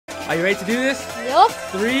Are you ready to do this? Yup.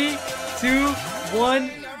 3, 2, 1.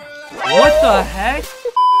 What the heck?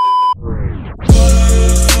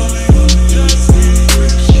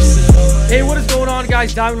 Hey, what is going on,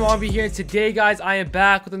 guys? Diamond Mamba here. And today, guys, I am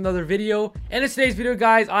back with another video. And in today's video,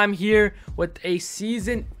 guys, I'm here with a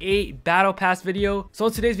Season 8 Battle Pass video. So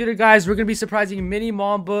in today's video, guys, we're going to be surprising Mini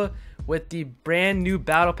Mamba with the brand new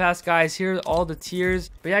Battle Pass, guys. Here are all the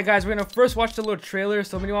tiers. But yeah, guys, we're going to first watch the little trailer.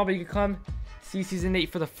 So Mini Mamba, you can come see Season 8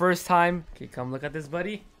 for the first time. Okay, come look at this,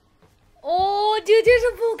 buddy. Oh, dude, there's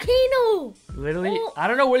a volcano. Literally, oh. I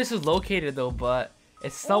don't know where this is located, though, but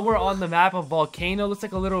it's somewhere on the map. A volcano. Looks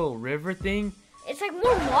like a little river thing. It's like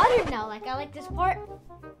more modern now. Like, I like this part.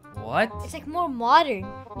 What? It's like more modern.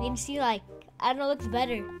 You can see, like, I don't know, looks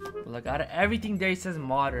better. Look, out of everything there, it says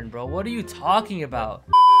modern, bro. What are you talking about?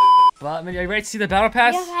 But, are you ready to see the Battle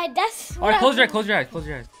Pass? Yeah, that's Alright, close your eyes, close your eyes, close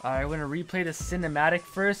your eyes. Alright, we're gonna replay the cinematic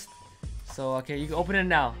first. So, okay, you can open it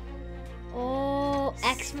now. Oh,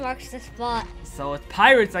 X marks the spot. So, it's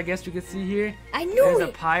pirates, I guess you can see here. I knew There's it.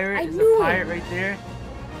 a pirate. I There's knew a pirate it. right there.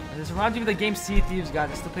 And this reminds me of the game Sea of Thieves, guys.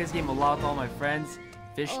 I still play this game a lot with all my friends.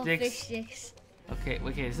 Fish sticks. Fish sticks. Okay,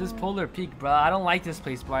 this is Polar Peak, bro. I don't like this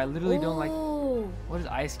place, bro. I literally don't like. Oh. What is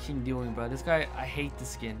Ice King doing, bro? This guy, I hate the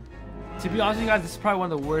skin. To be honest with you guys, this is probably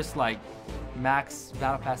one of the worst, like, max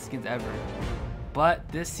Battle Pass skins ever. But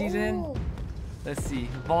this season, Oh. let's see.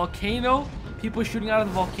 Volcano. People shooting out of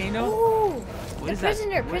the volcano. Oh. What The is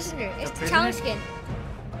prisoner, that? prisoner. The It's the prisoner? challenge skin.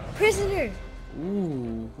 Prisoner.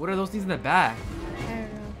 Ooh, what are those things in the back? I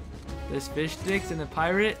don't know. There's fish sticks and a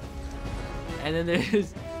pirate. And then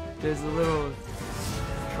there's a little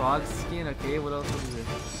frog skin. Okay, what else is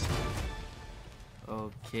this?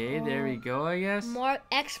 Okay, there we go, I guess.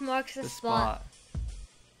 X marks the spot. spot.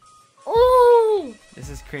 Oh! This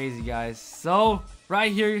is crazy, guys. So,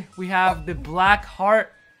 right here, we have the Black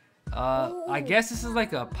Heart. I guess this is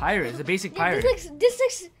like a pirate. It's a basic pirate. This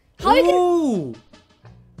looks. How you Ooh!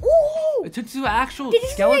 gonna? Ooh! It turns into an actual This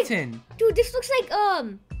is skeleton. Like, dude, this looks like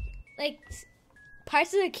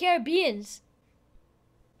Pirates of the Caribbean's.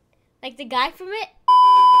 Like the guy from it.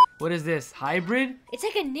 What is this? Hybrid? It's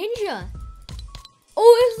like a ninja.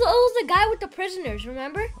 Oh, it was the guy with the prisoners.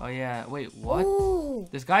 Remember? Oh yeah. Wait, what? Ooh.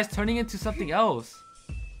 This guy's turning into something else.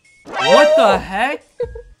 What the heck?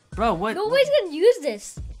 Bro, what? Nobody's gonna use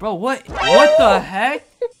this. Bro, what? What the heck?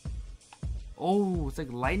 Oh, it's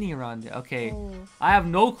like lightning around it. Okay. Oh. I have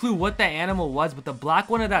no clue what that animal was, but the black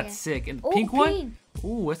one of that's Yeah. sick. And Oh, pink green.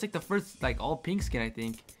 one? Ooh, it's like the first, like, all pink skin, I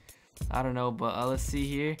think. I don't know, but let's see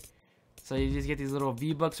here. So you just get these little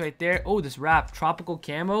V-Bucks right there. Oh, this wrap. Tropical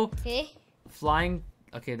camo. Okay. Flying.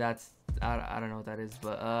 Okay, that's, I don't know what that is,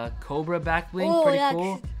 but Cobra back bling. Oh, Pretty yeah,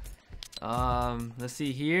 cool. Let's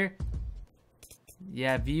see here.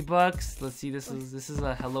 Yeah, V-Bucks. Let's see, this is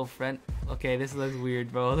a hello friend. Okay, this looks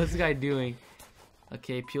weird, bro. What's this guy doing?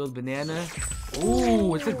 Okay, peeled banana.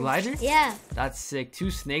 Ooh, it's a glider? Yeah. That's sick.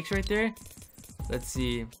 2 snakes right there. Let's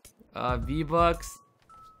see. V-Bucks.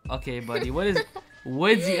 Okay, buddy. What is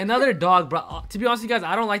Woodsy? Another dog, bro. To be honest with you guys,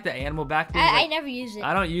 I don't like the animal back bling. I never use it.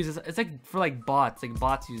 I don't use this. It's like for like bots. Like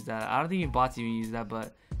bots use that. I don't think even bots even use that,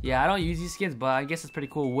 but yeah, I don't use these skins, but I guess it's pretty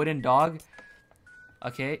cool. Wooden dog.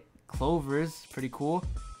 Okay. Clovers, pretty cool.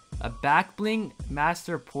 A back bling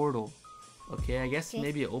master portal. Okay, I guess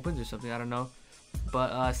maybe it opens or something. I don't know.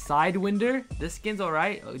 But Sidewinder, this skin's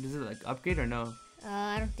alright. Oh, does it like upgrade or no?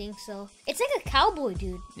 I don't think so. It's like a cowboy,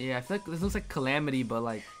 dude. Yeah, I feel like this looks like Calamity, but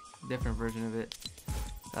like different version of it.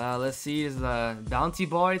 Let's see, there's a bounty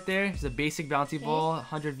ball right there. It's a basic bounty ball,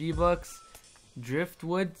 100 V-Bucks.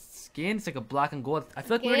 Driftwood skin. It's like a black and gold. I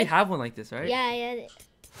feel like we already have one like this, right?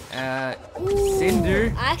 Yeah. Ooh,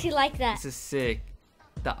 Cinder. I actually like that. This is sick.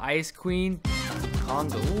 The Ice Queen.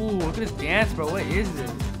 Congo. Ooh, look at this dance, bro. What is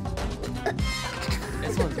this?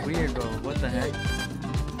 This one's weird, bro. What the heck?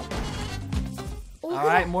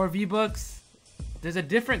 Alright, more V-Bucks. There's a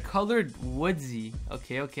different colored Woodsy.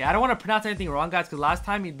 Okay. I don't want to pronounce anything wrong, guys, because last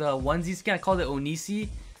time the onesie skin, I called it Onisi.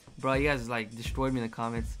 Bro, you guys like destroyed me in the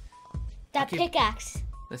comments. That pickaxe.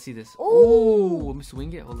 Let's see this. Ooh. Let me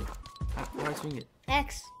swing it. Hold on. How do I swing it?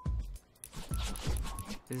 X.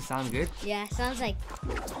 Does it sound good? Yeah, sounds like.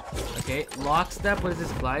 Okay, lockstep. What is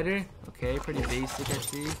this? Glider. Okay, pretty basic, I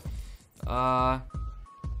see.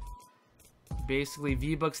 Basically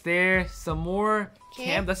V-Bucks there. Some more.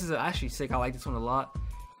 Cam. This is actually sick. I like this one a lot.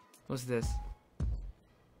 What's this?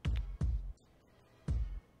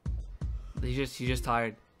 He's just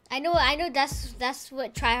tired. I know. That's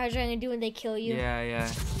what tryhards are gonna do when they kill you. Yeah.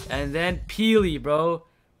 And then Peely, bro.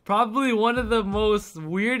 Probably one of the most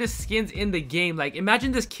weirdest skins in the game. Like,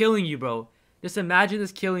 imagine this killing you, bro. Just imagine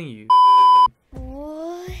this killing you.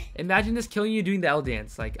 What? Imagine this killing you doing the L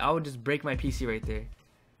dance. Like, I would just break my PC right there.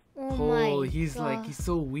 Oh my he's God. like, he's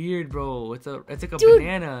so weird, bro. It's like a Dude,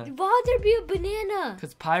 banana. why would there be a banana?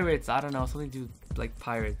 Cause pirates, I don't know, something to do like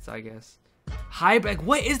pirates, I guess. Like,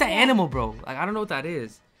 what is that animal, bro? Like, I don't know what that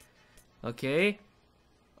is. Okay.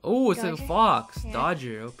 Oh, it's a Dodger? fox. Yeah.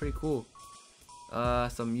 Dodger. Oh, pretty cool.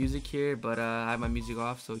 Some music here, but I have my music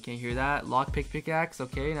off, so we can't hear that. Lockpick pickaxe.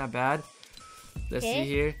 Okay, not bad. Let's see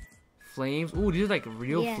here. Flames. Ooh, these are like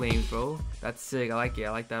real flames, bro. That's sick. I like it.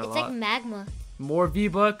 I like that a lot. It's like magma. More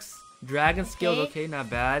V-Bucks. Dragon skills. Okay, not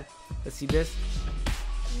bad. Let's see this.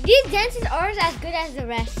 These dances aren't as good as the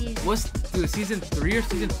rest seasons. Dude, season 3 or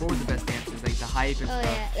season 4 was the best dances? Like the hype and stuff.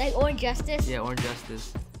 Yeah, like Orange Justice. Yeah, Orange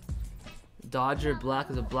Justice. Dodger Black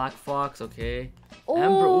is a black fox. Okay. Oh.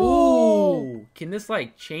 Ember. Ooh. Can this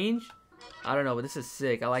like change? I don't know, but this is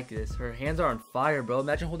sick. I like this. Her hands are on fire, bro.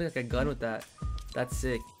 Imagine holding like a gun with that. That's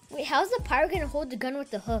sick. Wait, how's the pirate gonna hold the gun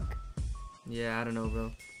with the hook? Yeah, I don't know,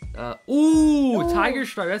 bro. Tiger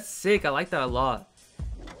Stripe. That's sick. I like that a lot.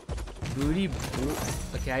 Booty.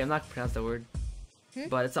 Okay, I'm not gonna pronounce that word.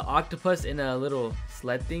 But it's an octopus in a little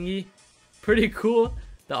sled thingy. Pretty cool.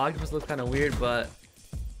 The octopus looks kind of weird, but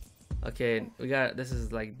okay, this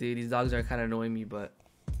is like, dude, these dogs are kind of annoying me, but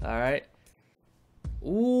all right.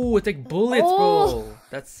 Ooh, it's like bullets, bro.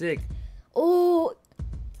 That's sick. Oh,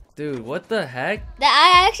 dude, what the heck?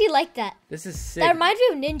 I actually like that. This is sick. That reminds me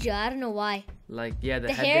of Ninja. I don't know why. Like, yeah,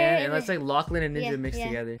 the hair headband, and that's like Lachlan and Ninja mixed yeah.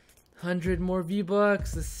 together. 100 more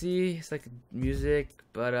V-Bucks. Let's see. It's like music,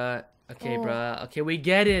 but okay, bro. Okay, we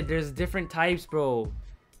get it. There's different types, bro.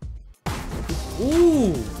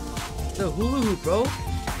 Ooh, the hula hoop, bro.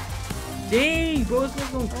 Dang, bro,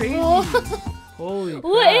 this one's going crazy. Holy crap.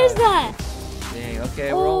 What is that? Dang,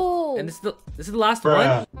 okay, roll. And this is the last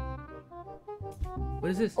one? What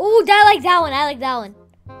is this? Oh, I like that one. I like that one.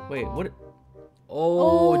 Wait, what?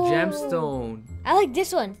 Oh, gemstone. I like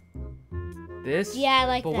this one. This? Yeah, I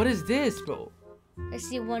like that. But what is this, bro? Let's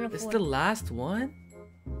see, 1 of 4. This is the last one?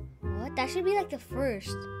 What? That should be like the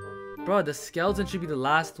first. Bro, the skeleton should be the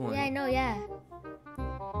last one. Yeah, I know, yeah.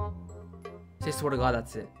 Say, swear to God,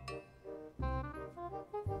 that's it.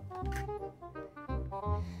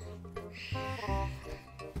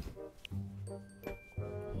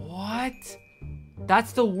 What?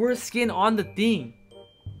 That's the worst skin on the thing.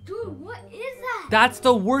 Dude, what is that? That's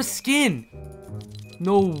the worst skin.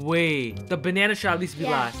 No way. The banana should at least be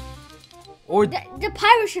last. Or the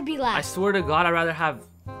pirate should be last. I swear to God, I'd rather have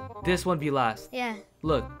this one be last. Yeah.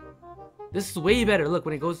 Look. This is way better. Look,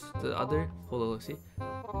 when it goes to the other. Hold on, look, see?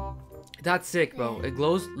 That's sick, bro. It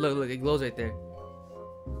glows. Look, it glows right there.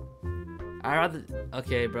 I'd rather.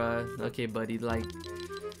 Okay, bro. Okay, buddy. Like,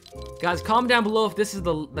 guys, comment down below if this is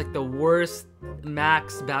the worst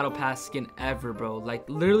max battle pass skin ever, bro. Like,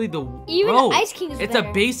 literally Even Ice King is it's better.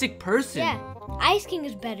 a basic person. Yeah, Ice King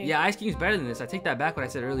is better. Yeah, Ice King is better than this. I take that back what I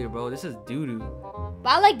said earlier, bro. This is doo-doo. But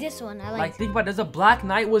I like this one. I like think about it. There's a Black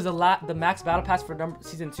Knight was the max battle pass for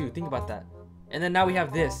season 2. Think about that. And then now we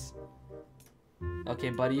have this. Okay,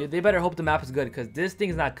 buddy. They better hope the map is good because this thing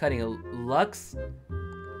is not cutting. Lux.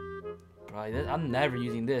 Bro, I'm never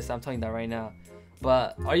using this. I'm telling you that right now.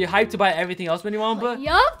 But are you hyped to buy everything else, Mamba?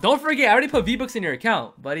 Yup. Don't forget, I already put V-Bucks in your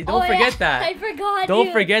account, buddy. Don't forget that. I forgot.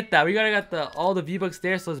 Don't forget that. We gotta got all the V-Bucks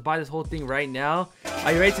there, so let's buy this whole thing right now.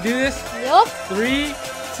 Are you ready to do this? Yup. 3,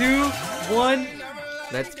 2, 1.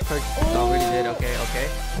 Let's purchase. Oh, already did. Okay.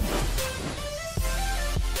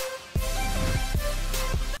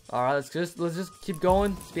 All right, let's just keep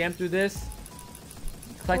going. Spam through this,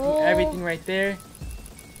 collecting everything right there.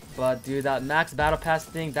 But dude, that max battle pass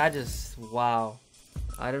thing, that just wow.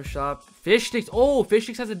 Item shop, fish sticks. Oh, fish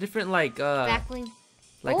sticks has a different like backbling.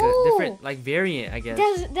 Like a different like variant, I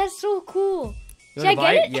guess. That's so cool. You Should I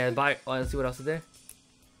buy get it? Yeah, buy. Oh, let's see what else is there.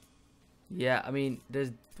 Yeah, I mean,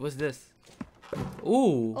 what's this?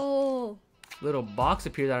 Ooh. Oh. Little box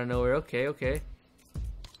appeared out of nowhere. Okay.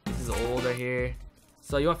 This is old right here.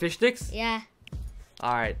 So you want fish sticks? Yeah.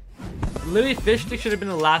 All right. Literally, fish sticks should have been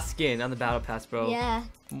the last skin on the battle pass, bro. Yeah.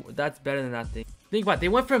 That's better than that thing. Think about it. They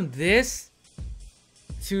went from this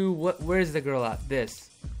to what? Where's the girl at? This.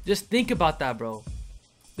 Just think about that, bro.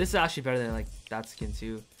 This is actually better than like that skin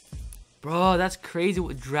too. Bro, that's crazy.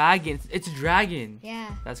 With dragon. It's a dragon.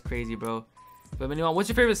 Yeah. That's crazy, bro. But Manuel, what's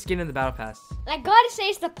your favorite skin in the battle pass? I gotta say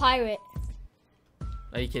it's the pirate.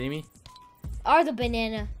 Are you kidding me? Or the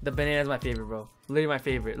banana. The banana is my favorite, bro. Literally my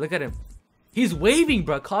favorite. Look at him. He's waving,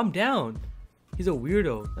 bro. Calm down. He's a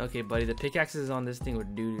weirdo. Okay, buddy. The pickaxes on this thing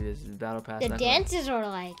would do this battle pass. The dances are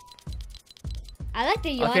like. I like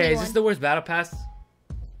the yawning Okay, is one. this the worst battle pass? I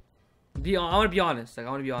want to be honest. Like, I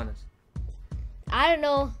want to be honest. I don't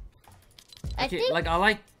know. Okay, like I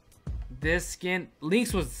like this skin,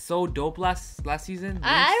 Lynx was so dope last season.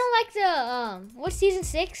 I don't like the what's season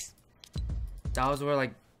 6? That was where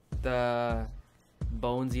like the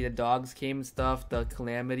Bonesy the dogs came and stuff. The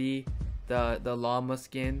Calamity, the llama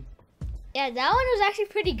skin. Yeah, that one was actually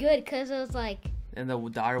pretty good because it was like. And the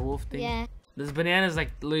direwolf thing. Yeah. This bananas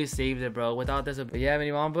like literally saved it, bro. Without this, you have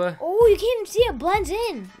any Mamba? Oh, you can't even see it blends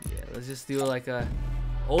in. Yeah, let's just do like a.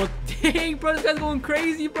 Oh dang, bro, this guy's going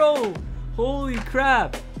crazy, bro. Holy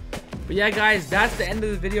crap. But yeah, guys, that's the end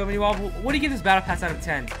of the video. What do you give this battle pass out of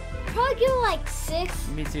 10? Probably give it like 6.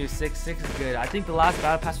 Me too. 6 is good. I think the last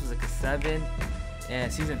battle pass was like a 7,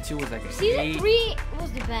 and season 2 was like a Season 8. 3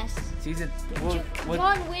 was the best.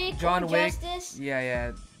 John Wick. Justice.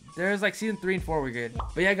 Yeah. There's like season 3 and 4 were good.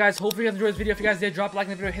 But yeah, guys, hopefully you guys enjoyed this video. If you guys did, drop a like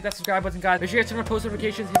on the video, hit that subscribe button, guys. Make sure you guys turn on post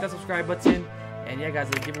notifications, hit that subscribe button. And yeah, guys,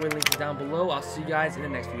 the giveaway link is down below. I'll see you guys in the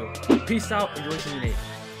next video. Peace out. Enjoy season 8.